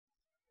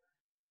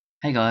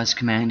Hey guys,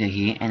 Commander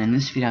here, and in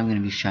this video I'm going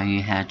to be showing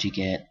you how to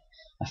get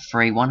a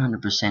free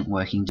 100%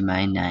 working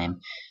domain name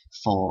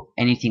for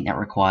anything that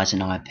requires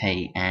an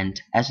IP. And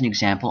as an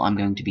example, I'm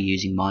going to be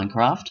using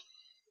Minecraft.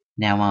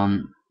 Now,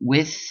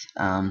 with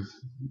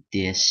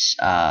this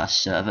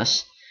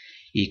service,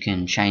 you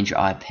can change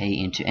your IP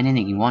into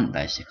anything you want,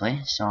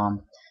 basically. So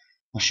I'll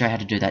show you how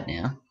to do that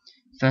now.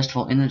 First of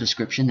all, in the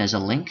description there's a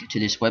link to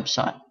this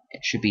website.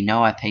 It should be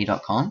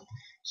noip.com.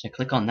 So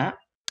click on that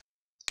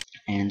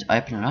and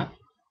open it up.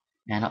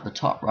 And up the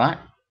top right,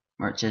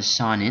 where it says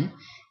sign in,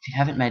 if you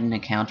haven't made an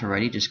account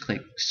already, just click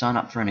sign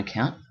up for an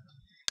account.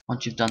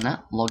 Once you've done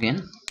that, log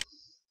in,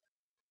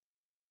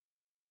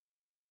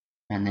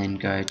 and then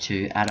go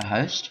to add a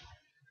host,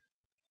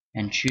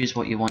 and choose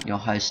what you want your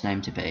host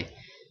name to be.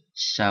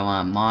 So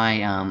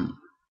my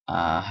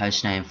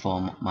host name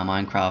for my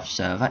Minecraft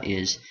server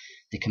is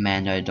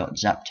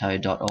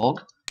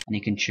thecommando.zapto.org, and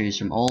you can choose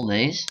from all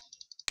these.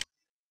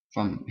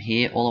 From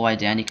here all the way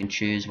down, you can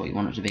choose what you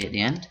want it to be at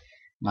the end.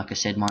 Like I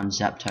said, mine's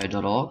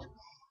zapto.org.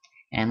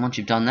 And once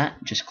you've done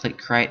that, just click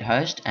create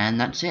host,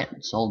 and that's it.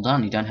 It's all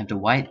done. You don't have to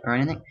wait or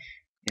anything.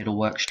 It'll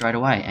work straight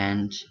away,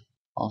 and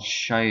I'll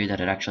show you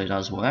that it actually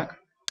does work.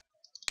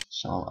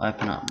 So I'll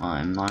open up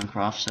my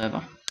Minecraft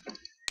server.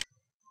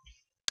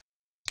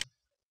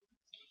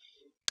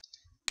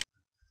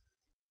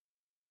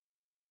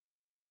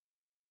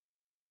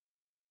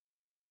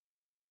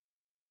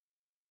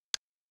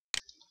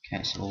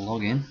 Okay, so we'll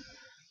log in.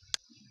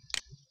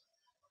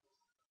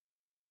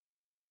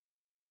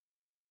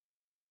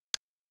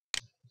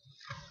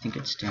 I think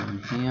it's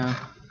down here.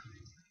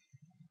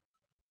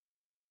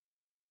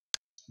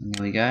 And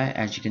there we go,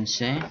 as you can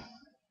see,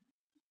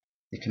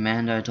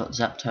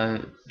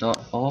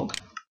 thecommando.zapto.org.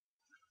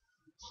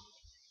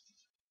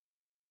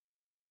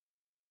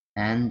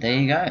 And there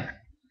you go.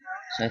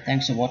 So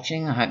thanks for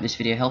watching. I hope this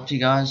video helped you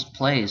guys.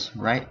 Please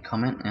rate,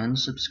 comment, and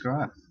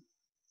subscribe.